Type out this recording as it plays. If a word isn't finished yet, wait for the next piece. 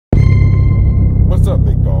What's up,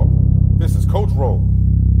 Big Dog? This is Coach Rolle,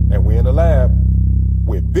 and we're in the lab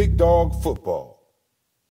with Big Dog Football.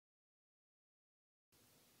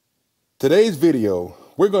 Today's video,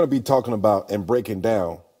 we're going to be talking about and breaking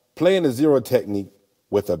down playing the zero technique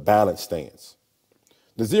with a balanced stance.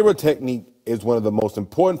 The zero technique is one of the most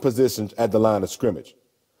important positions at the line of scrimmage.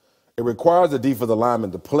 It requires the defensive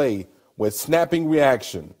lineman to play with snapping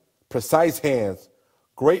reaction, precise hands,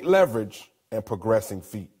 great leverage, and progressing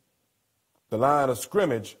feet. The line of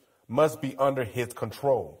scrimmage must be under his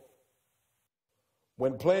control.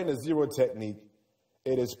 When playing the zero technique,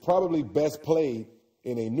 it is probably best played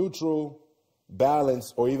in a neutral,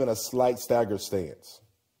 balanced, or even a slight stagger stance.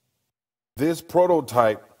 This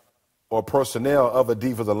prototype or personnel of a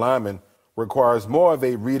defensive lineman requires more of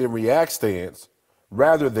a read and react stance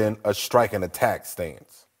rather than a strike and attack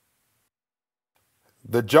stance.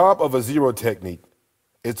 The job of a zero technique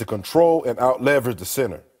is to control and out-leverage the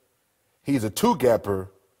center. He's a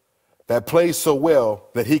two-gapper that plays so well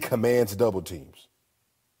that he commands double teams.